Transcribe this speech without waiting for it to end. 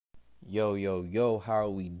Yo, yo, yo, how are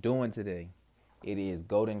we doing today? It is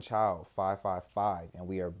Golden Child 555, and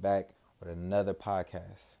we are back with another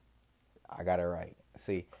podcast. I got it right.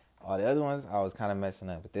 See, all the other ones I was kind of messing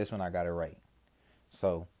up, but this one I got it right.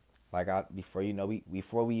 So,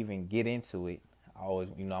 before we even get into it, I'm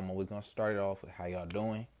always gonna start it off with how y'all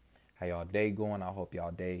doing, how y'all day going. I hope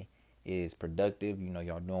y'all day is productive.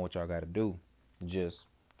 Y'all doing what y'all got to do. Just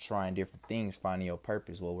trying different things, finding your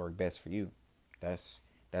purpose, what work best for you.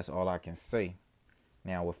 That's all I can say.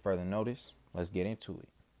 Now, with further notice, let's get into it.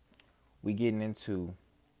 We getting into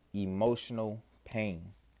emotional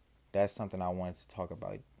pain. That's something I wanted to talk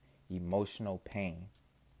about. Emotional pain.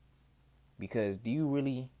 Because do you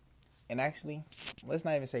really, and actually, let's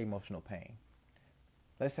not even say emotional pain.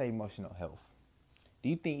 Let's say emotional health. Do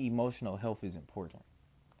you think emotional health is important?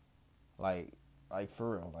 Like, like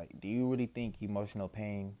for real. Like, do you really think emotional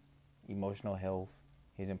pain, emotional health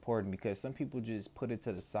is important? Because some people just put it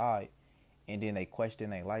to the side and then they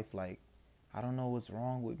question their life like, I don't know what's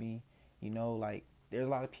wrong with me. Like there's a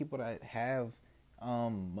lot of people that have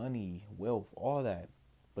money, wealth, all that,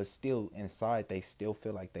 but still inside they still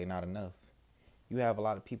feel like they're not enough. You have a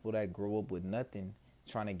lot of people that grow up with nothing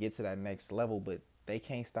trying to get to that next level, but they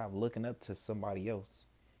can't stop looking up to somebody else.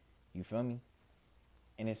 You feel me?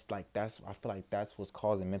 And it's like I feel like that's what's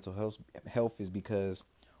causing mental health is because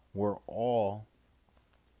we're all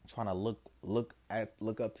trying to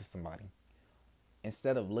look up to somebody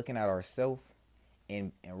instead of looking at ourselves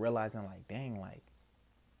and realizing like, dang, like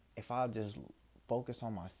if I just focus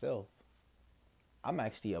on myself, I'm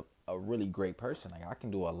actually a really great person. Like I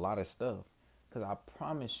can do a lot of stuff. Cause I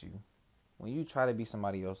promise you, when you try to be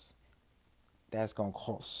somebody else, that's gonna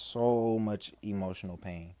cause so much emotional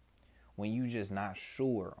pain. When you just not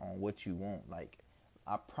sure on what you want, like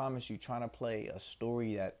I promise you, trying to play a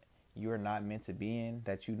story that you're not meant to be in,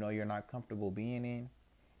 that you know you're not comfortable being in,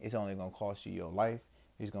 it's only gonna cost you your life.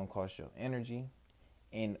 It's gonna cost your energy.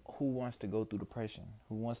 And who wants to go through depression?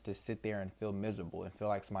 Who wants to sit there and feel miserable and feel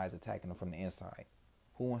like somebody's attacking them from the inside?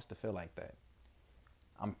 Who wants to feel like that?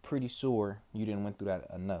 I'm pretty sure you didn't went through that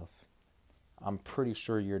enough. I'm pretty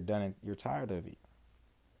sure you're done. You're tired of it.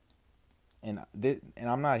 And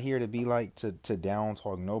I'm not here to be like to down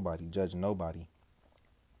talk nobody, judge nobody.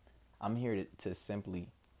 I'm here to simply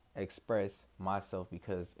express myself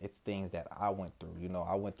because it's things that I went through.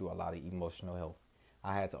 I went through a lot of emotional health.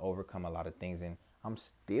 I had to overcome a lot of things, and I'm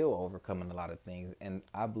still overcoming a lot of things. And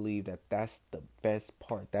I believe that that's the best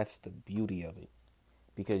part. That's the beauty of it.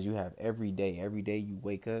 Because you have every day you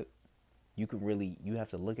wake up, you have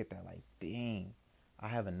to look at that like, dang, I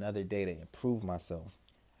have another day to improve myself.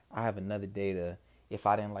 I have another day to, if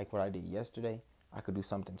I didn't like what I did yesterday, I could do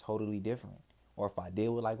something totally different. Or if I did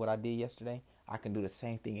like what I did yesterday, I can do the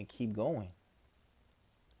same thing and keep going.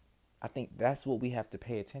 I think that's what we have to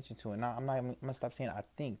pay attention to. And I'm going to stop saying I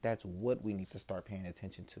think that's what we need to start paying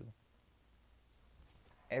attention to.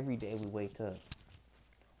 Every day we wake up,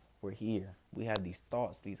 we're here. We have these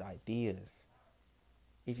thoughts, these ideas.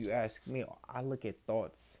 If you ask me, I look at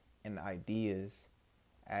thoughts and ideas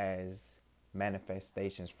as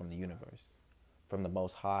manifestations from the universe, from the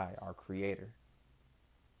Most High, our Creator.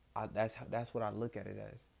 That's what I look at it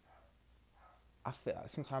as. I feel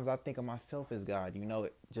sometimes I think of myself as God.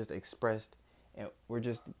 Just expressed, and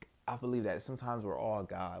I believe that sometimes we're all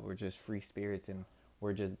God. We're just free spirits, and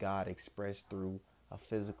we're just God expressed through a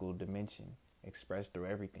physical dimension, expressed through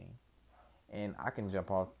everything. And I can jump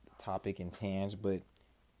off the topic and tangent, but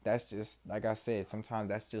that's just like I said. Sometimes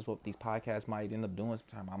that's just what these podcasts might end up doing.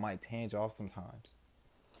 Sometimes I might tangent off sometimes.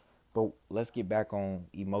 But let's get back on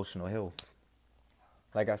emotional health.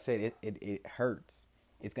 Like I said, it hurts.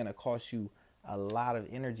 It's going to cost you a lot of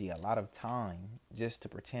energy, a lot of time just to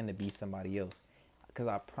pretend to be somebody else. Because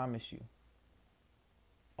I promise you,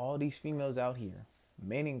 all these females out here,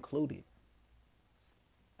 men included,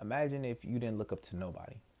 imagine if you didn't look up to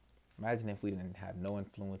nobody. Imagine if we didn't have no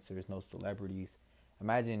influencers, no celebrities.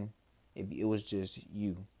 Imagine if it was just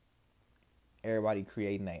you. Everybody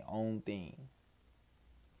creating their own thing.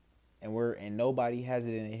 And nobody has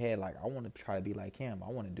it in their head like, I want to try to be like him. I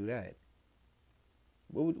want to do that.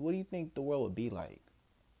 What do you think the world would be like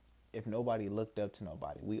if nobody looked up to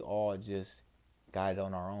nobody? We all just got it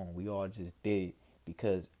on our own. We all just did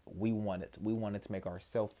because we wanted to make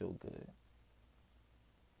ourselves feel good.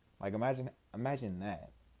 Like imagine that.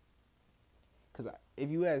 Because if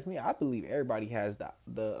you ask me, I believe everybody has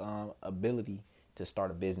the ability to start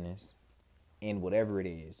a business in whatever it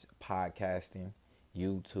is: podcasting,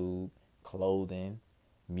 YouTube, clothing,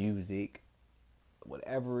 music,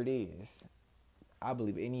 whatever it is. I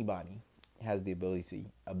believe anybody has the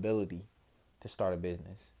ability to start a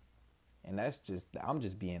business. And that's just, I'm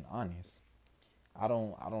just being honest. I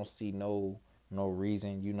don't see no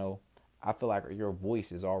reason, I feel like your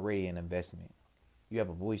voice is already an investment. You have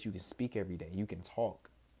a voice, you can speak every day, you can talk.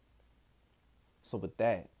 So with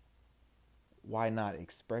that, why not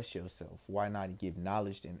express yourself? Why not give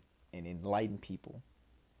knowledge and enlighten people?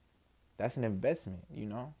 That's an investment.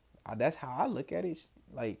 That's how I look at it.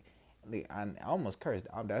 Like I almost cursed.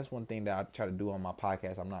 That's one thing that I try to do on my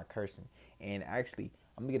podcast. I'm not cursing, and actually,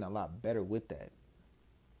 I'm getting a lot better with that.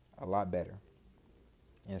 A lot better.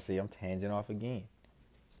 And see, I'm tangent off again.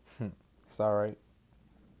 It's all right,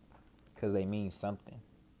 cause they mean something.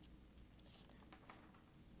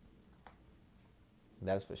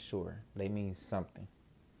 That's for sure. They mean something.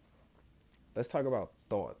 Let's talk about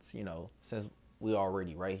thoughts. Since we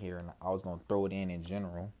already right here, and I was gonna throw it in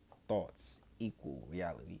general. Thoughts equal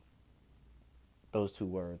reality. Those two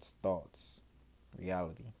words, thoughts,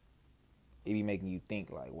 reality. It be making you think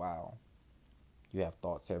like, wow, you have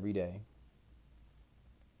thoughts every day,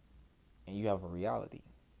 and you have a reality.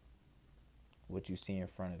 What you see in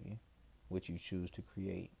front of you, what you choose to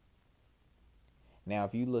create. Now,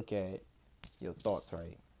 if you look at your thoughts,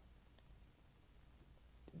 right,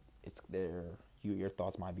 it's there. Your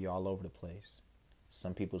thoughts might be all over the place.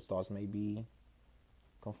 Some people's thoughts may be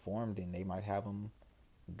conformed, and they might have them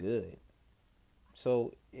good.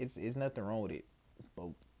 So it's nothing wrong with it.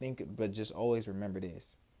 But just always remember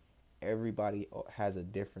this: everybody has a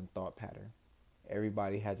different thought pattern.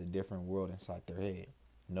 Everybody has a different world inside their head.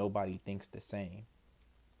 Nobody thinks the same.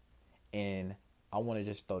 And I want to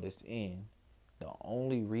just throw this in. The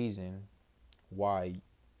only reason why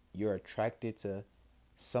you're attracted to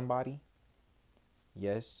somebody,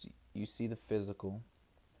 yes, you see the physical,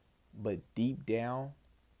 but deep down,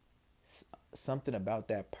 something about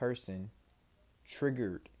that person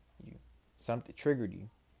triggered you. Something triggered you.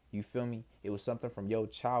 You feel me? It was something from your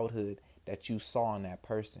childhood that you saw in that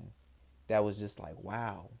person that was just like,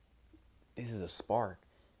 wow, this is a spark.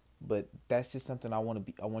 But that's just something I want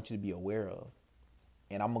you to be aware of.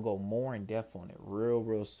 And I'm gonna go more in depth on it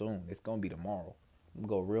real soon. It's gonna be tomorrow. I'm gonna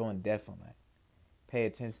go real in depth on that. Pay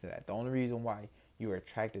attention to that. The only reason why you're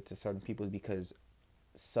attracted to certain people is because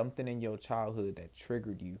something in your childhood that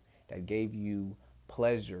triggered you, that gave you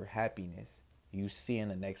pleasure, happiness, you see in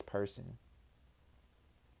the next person.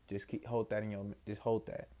 Just hold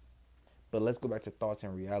that. But let's go back to thoughts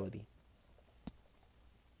and reality.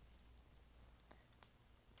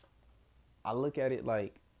 I look at it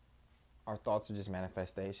like our thoughts are just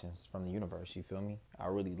manifestations from the universe, you feel me? I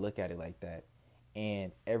really look at it like that.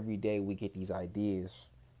 And every day we get these ideas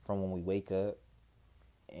from when we wake up,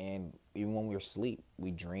 and even when we're asleep,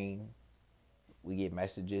 we dream. We get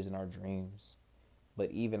messages in our dreams.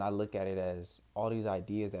 But even I look at it as all these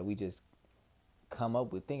ideas that we just come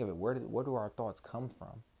up with. Think of it, where do our thoughts come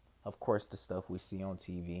from? Of course, the stuff we see on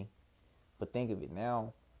TV. But think of it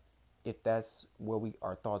now, if that's where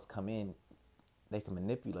our thoughts come in, they can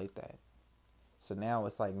manipulate that. So now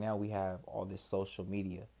it's like now we have all this social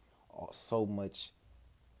media, so much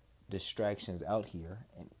distractions out here.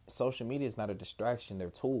 And social media is not a distraction, they're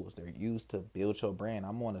tools. They're used to build your brand.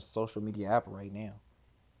 I'm on a social media app right now,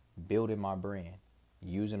 building my brand,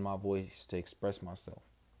 using my voice to express myself.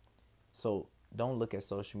 So don't look at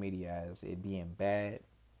social media as it being bad.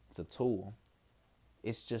 It's a tool.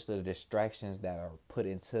 It's just the distractions that are put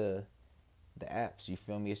into the apps. You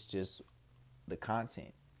feel me? It's just the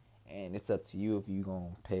content. And it's up to you if you're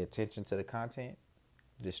going to pay attention to the content,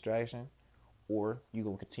 the distraction, or you're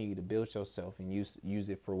going to continue to build yourself and use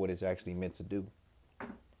it for what it's actually meant to do.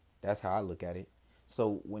 That's how I look at it.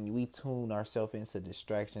 So when we tune ourselves into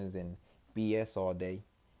distractions and BS all day,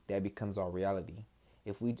 that becomes our reality.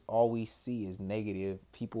 If all we see is negative,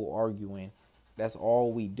 people arguing, that's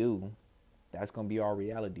all we do, that's going to be our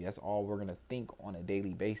reality. That's all we're going to think on a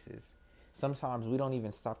daily basis. Sometimes we don't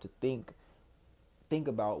even stop to think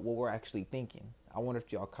about what we're actually thinking. I wonder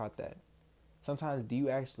if y'all caught that. Sometimes do you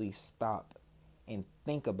actually stop and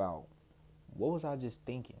think about, what was I just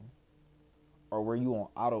thinking? Or were you on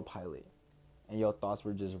autopilot and your thoughts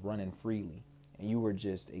were just running freely and you were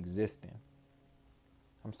just existing?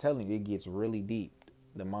 I'm telling you, it gets really deep.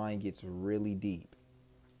 The mind gets really deep.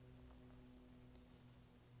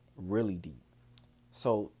 Really deep.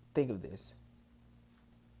 So think of this.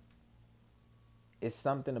 It's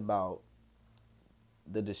something about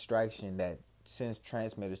the distraction that sends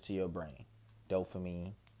transmitters to your brain.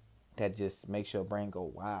 Dopamine. That just makes your brain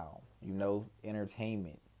go, wow.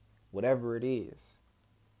 Entertainment. Whatever it is.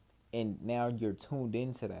 And now you're tuned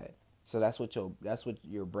into that. So that's what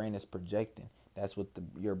your brain is projecting. That's what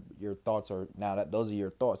your thoughts are. Now that those are your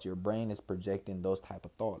thoughts. Your brain is projecting those type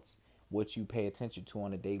of thoughts. what you pay attention to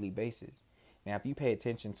on a daily basis. Now, if you pay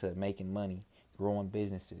attention to making money, growing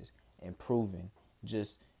businesses, improving,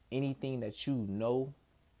 just anything that you know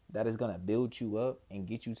that is going to build you up and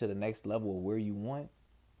get you to the next level of where you want,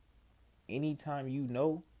 anytime you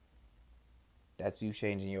know, that's you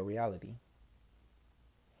changing your reality.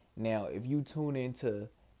 Now, if you tune into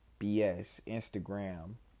BS,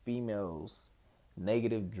 Instagram, females,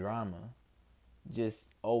 negative drama, just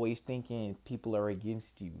always thinking people are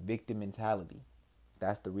against you, victim mentality,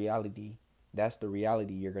 that's the reality. That's the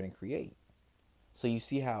reality you're going to create. So you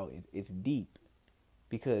see how it's deep,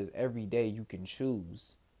 because every day you can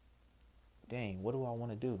choose, dang, what do I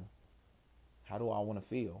want to do? How do I want to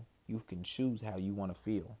feel? You can choose how you want to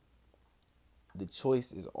feel. The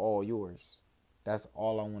choice is all yours. That's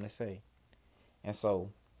all I want to say. And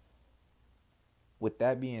so, with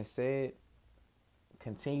that being said,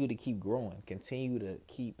 continue to keep growing. Continue to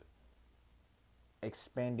keep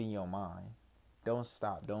expanding your mind. Don't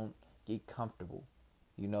stop. Don't get comfortable.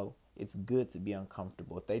 You know, it's good to be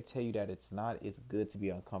uncomfortable. If they tell you that it's not, it's good to be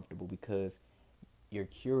uncomfortable, because you're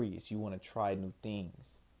curious. You want to try new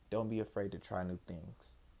things. Don't be afraid to try new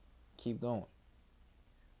things. Keep going.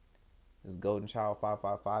 It's Golden Child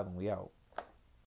 555 and we out.